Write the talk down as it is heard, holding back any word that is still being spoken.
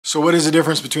So what is the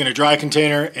difference between a dry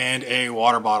container and a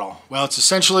water bottle? Well, it's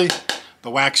essentially the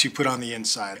wax you put on the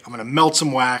inside. I'm gonna melt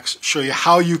some wax, show you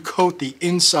how you coat the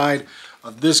inside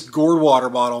of this gourd water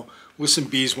bottle with some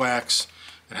beeswax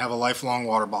and have a lifelong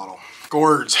water bottle.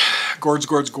 Gourds, gourds,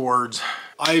 gourds, gourds.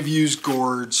 I've used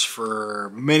gourds for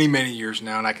many, many years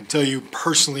now, and I can tell you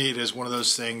personally, it is one of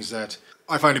those things that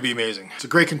I find to be amazing. It's a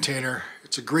great container.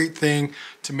 It's a great thing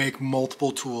to make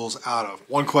multiple tools out of.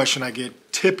 One question I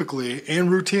get typically and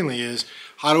routinely is,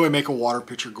 how do I make a water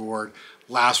pitcher gourd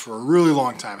last for a really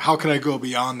long time? How can I go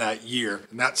beyond that year?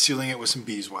 And that's sealing it with some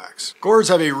beeswax. Gourds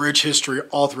have a rich history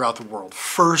all throughout the world.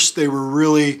 First, they were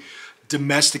really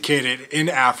domesticated in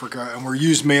Africa and were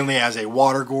used mainly as a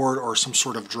water gourd or some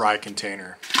sort of dry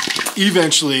container.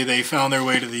 Eventually, they found their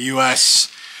way to the US,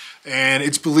 and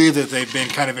it's believed that they've been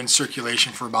kind of in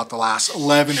circulation for about the last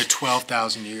 11 to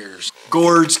 12,000 years.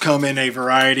 Gourds come in a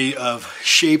variety of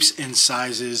shapes and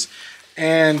sizes,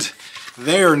 and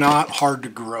they are not hard to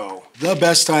grow. The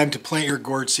best time to plant your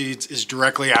gourd seeds is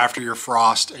directly after your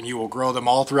frost, and you will grow them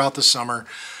all throughout the summer,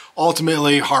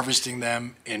 ultimately harvesting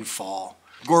them in fall.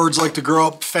 Gourds like to grow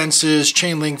up fences,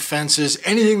 chain link fences,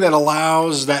 anything that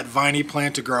allows that viney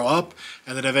plant to grow up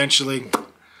and then eventually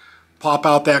pop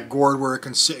out that gourd where it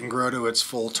can sit and grow to its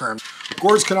full term.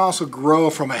 Gourds can also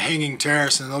grow from a hanging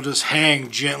terrace, and they'll just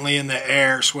hang gently in the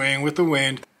air, swaying with the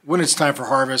wind. When it's time for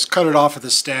harvest, cut it off at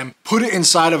the stem, put it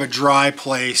inside of a dry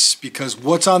place, because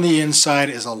what's on the inside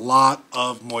is a lot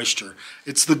of moisture.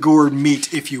 It's the gourd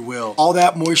meat, if you will. All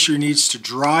that moisture needs to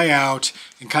dry out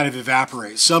and kind of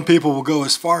evaporate. Some people will go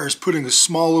as far as putting a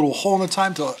small little hole in the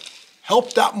time to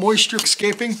help that moisture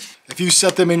escaping. If you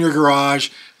set them in your garage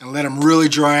and let them really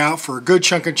dry out for a good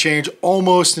chunk of change,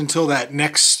 almost until that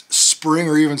next spring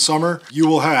or even summer, you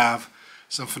will have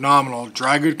some phenomenal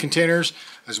dry good containers,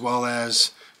 as well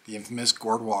as the infamous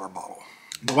gourd water bottle.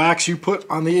 The wax you put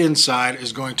on the inside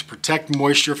is going to protect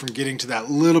moisture from getting to that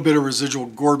little bit of residual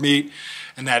gourd meat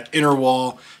and that inner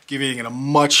wall, giving it a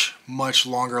much, much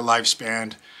longer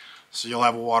lifespan, so you'll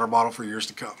have a water bottle for years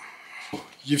to come.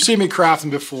 You've seen me craft them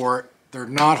before. They're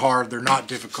not hard, they're not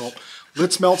difficult.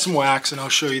 Let's melt some wax and I'll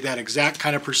show you that exact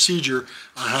kind of procedure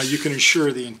on how you can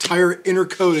ensure the entire inner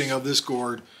coating of this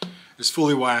gourd is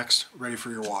fully waxed, ready for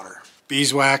your water.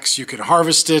 Beeswax, you can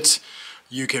harvest it,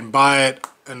 you can buy it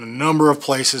in a number of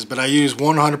places, but I use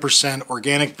 100%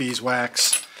 organic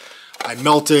beeswax. I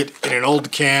melt it in an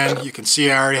old can. You can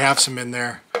see I already have some in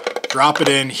there. Drop it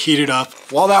in, heat it up.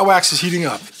 While that wax is heating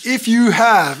up, if you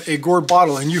have a gourd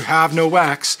bottle and you have no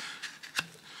wax,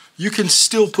 you can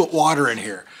still put water in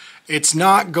here. It's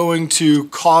not going to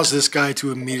cause this guy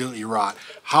to immediately rot.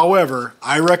 However,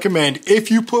 I recommend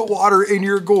if you put water in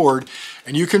your gourd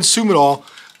and you consume it all,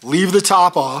 leave the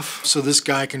top off so this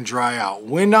guy can dry out.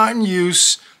 When not in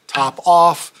use, top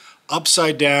off,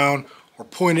 upside down, or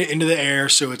point it into the air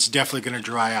so it's definitely going to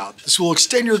dry out. This will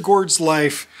extend your gourd's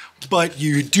life, but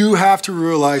you do have to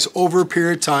realize over a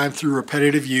period of time through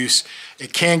repetitive use,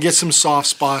 it can get some soft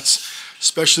spots,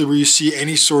 especially where you see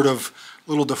any sort of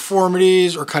little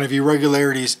deformities or kind of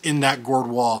irregularities in that gourd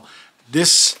wall.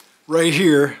 This right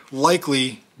here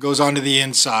likely goes onto the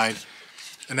inside,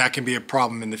 and that can be a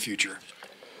problem in the future.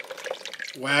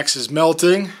 Wax is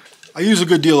melting. I use a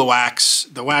good deal of wax.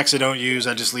 The wax I don't use,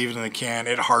 I just leave it in the can.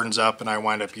 It hardens up and I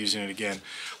wind up using it again.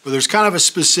 But there's kind of a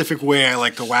specific way I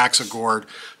like to wax a gourd,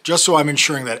 just so I'm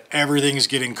ensuring that everything is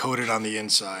getting coated on the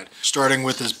inside. Starting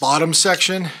with this bottom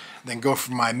section, then go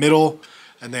for my middle,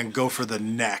 and then go for the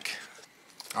neck.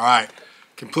 All right,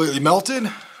 completely melted.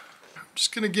 I'm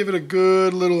just gonna give it a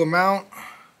good little amount.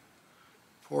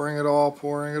 Pouring it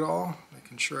all,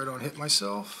 making sure I don't hit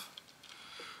myself.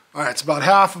 All right, it's about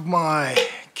half of my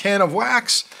can of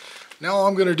wax. Now all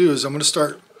I'm gonna do is I'm gonna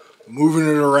start moving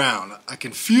it around. I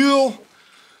can feel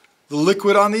the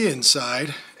liquid on the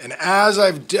inside, and as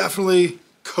I've definitely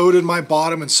coated my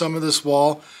bottom and some of this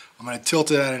wall, I'm gonna tilt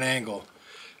it at an angle.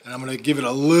 And I'm gonna give it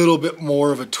a little bit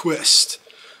more of a twist.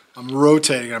 I'm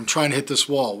rotating, I'm trying to hit this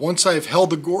wall. Once I've held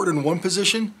the gourd in one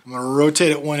position, I'm gonna rotate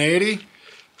it 180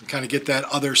 and kind of get that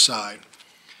other side.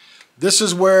 This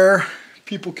is where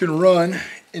people can run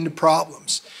into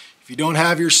problems. If you don't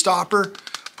have your stopper,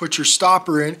 put your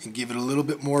stopper in and give it a little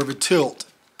bit more of a tilt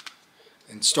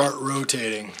and start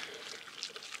rotating.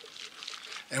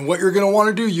 And what you're gonna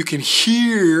wanna do, you can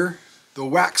hear the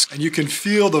wax and you can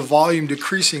feel the volume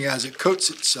decreasing as it coats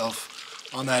itself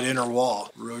on that inner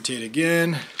wall. Rotate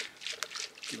again,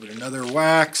 give it another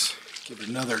wax, give it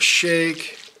another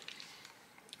shake.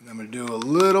 And I'm gonna do a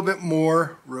little bit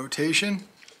more rotation.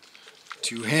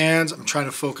 2 hands, I'm trying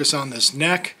to focus on this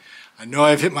neck. I know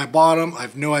I've hit my bottom, I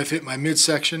know I've hit my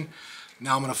midsection.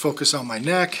 Now I'm gonna focus on my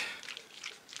neck.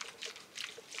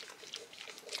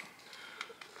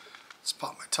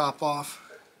 top off.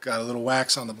 Got a little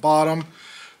wax on the bottom.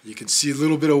 You can see a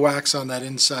little bit of wax on that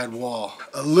inside wall.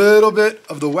 A little bit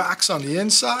of the wax on the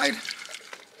inside.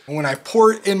 And when I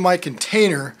pour it in my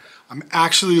container, I'm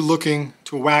actually looking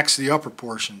to wax the upper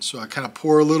portion. So I kind of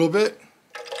pour a little bit.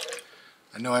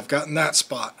 I know I've gotten that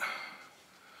spot.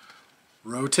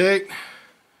 Rotate,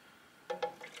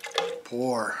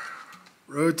 pour,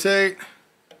 rotate,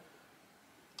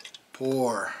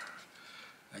 pour.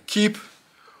 I keep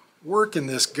working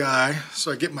this guy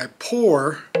so I get my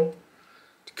pour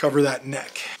to cover that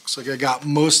neck. Looks like I got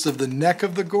most of the neck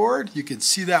of the gourd. You can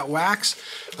see that wax.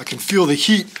 I can feel the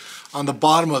heat on the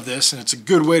bottom of this, and it's a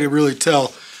good way to really tell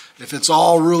if it's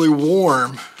all really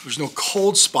warm. There's no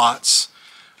cold spots.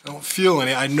 I don't feel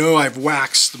any. I know I've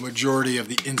waxed the majority of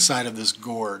the inside of this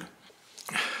gourd.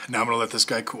 Now I'm going to let this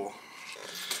guy cool.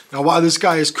 Now while this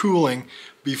guy is cooling,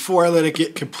 before I let it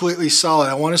get completely solid,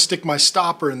 I want to stick my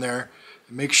stopper in there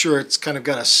and make sure it's kind of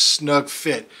got a snug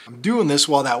fit. I'm doing this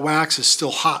while that wax is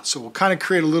still hot, so we'll kind of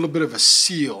create a little bit of a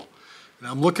seal. And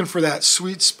I'm looking for that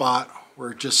sweet spot where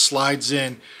it just slides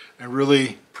in and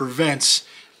really prevents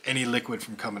any liquid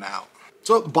from coming out.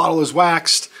 So the bottle is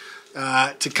waxed.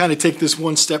 To kind of take this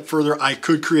one step further, I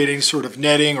could create any sort of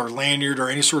netting or lanyard or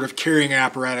any sort of carrying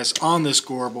apparatus on this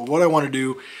gourd, but what I want to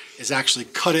do is actually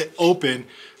cut it open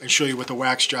and show you what the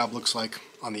wax job looks like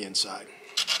on the inside.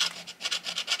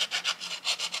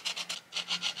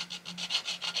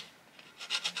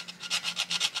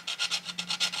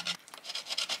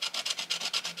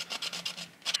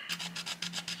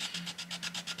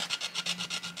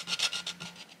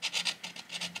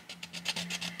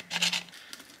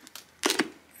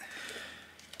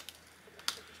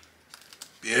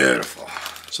 Beautiful.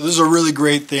 So this is a really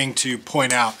great thing to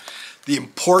point out, the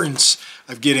importance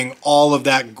of getting all of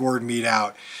that gourd meat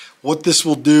out. What this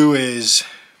will do is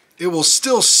it will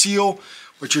still seal,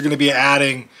 but you're going to be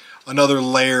adding another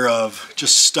layer of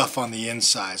just stuff on the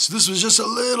inside. So this was just a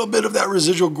little bit of that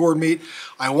residual gourd meat.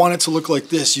 I want it to look like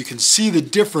this. You can see the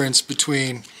difference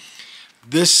between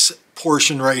this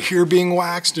portion right here being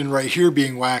waxed and right here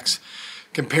being waxed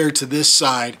compared to this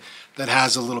side that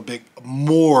has a little bit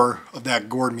more of that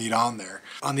gourd meat on there.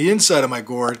 On the inside of my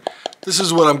gourd, this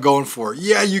is what I'm going for.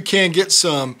 Yeah, you can get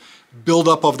some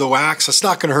buildup of the wax. That's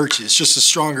not going to hurt you. It's just a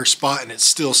stronger spot and it's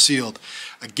still sealed.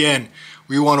 Again,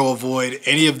 we want to avoid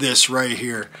any of this right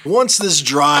here. Once this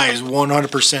dries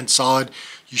 100% solid,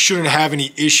 you shouldn't have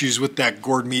any issues with that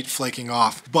gourd meat flaking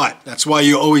off. But that's why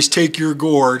you always take your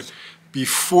gourd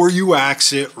before you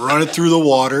wax it, run it through the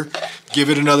water, give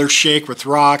it another shake with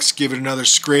rocks, give it another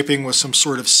scraping with some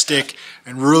sort of stick,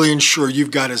 and really ensure you've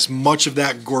got as much of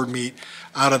that gourd meat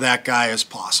out of that guy as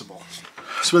possible.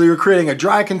 So whether you're creating a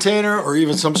dry container or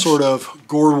even some sort of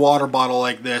gourd water bottle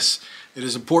like this, it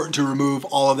is important to remove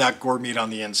all of that gourd meat on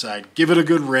the inside. Give it a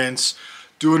good rinse,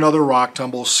 do another rock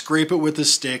tumble, scrape it with a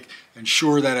stick,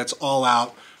 ensure that it's all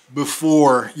out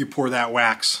before you pour that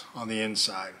wax on the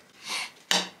inside.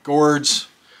 Gourds,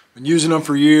 been using them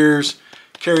for years.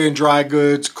 Carrying dry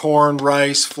goods, corn,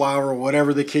 rice, flour,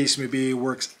 whatever the case may be,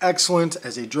 works excellent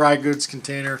as a dry goods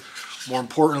container. More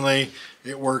importantly,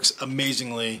 it works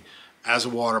amazingly as a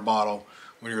water bottle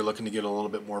when you're looking to get a little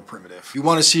bit more primitive. If you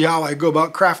want to see how I go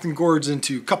about crafting gourds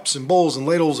into cups and bowls and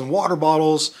ladles and water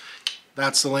bottles,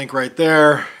 that's the link right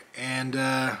there. And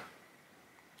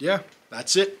yeah,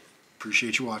 that's it.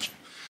 Appreciate you watching.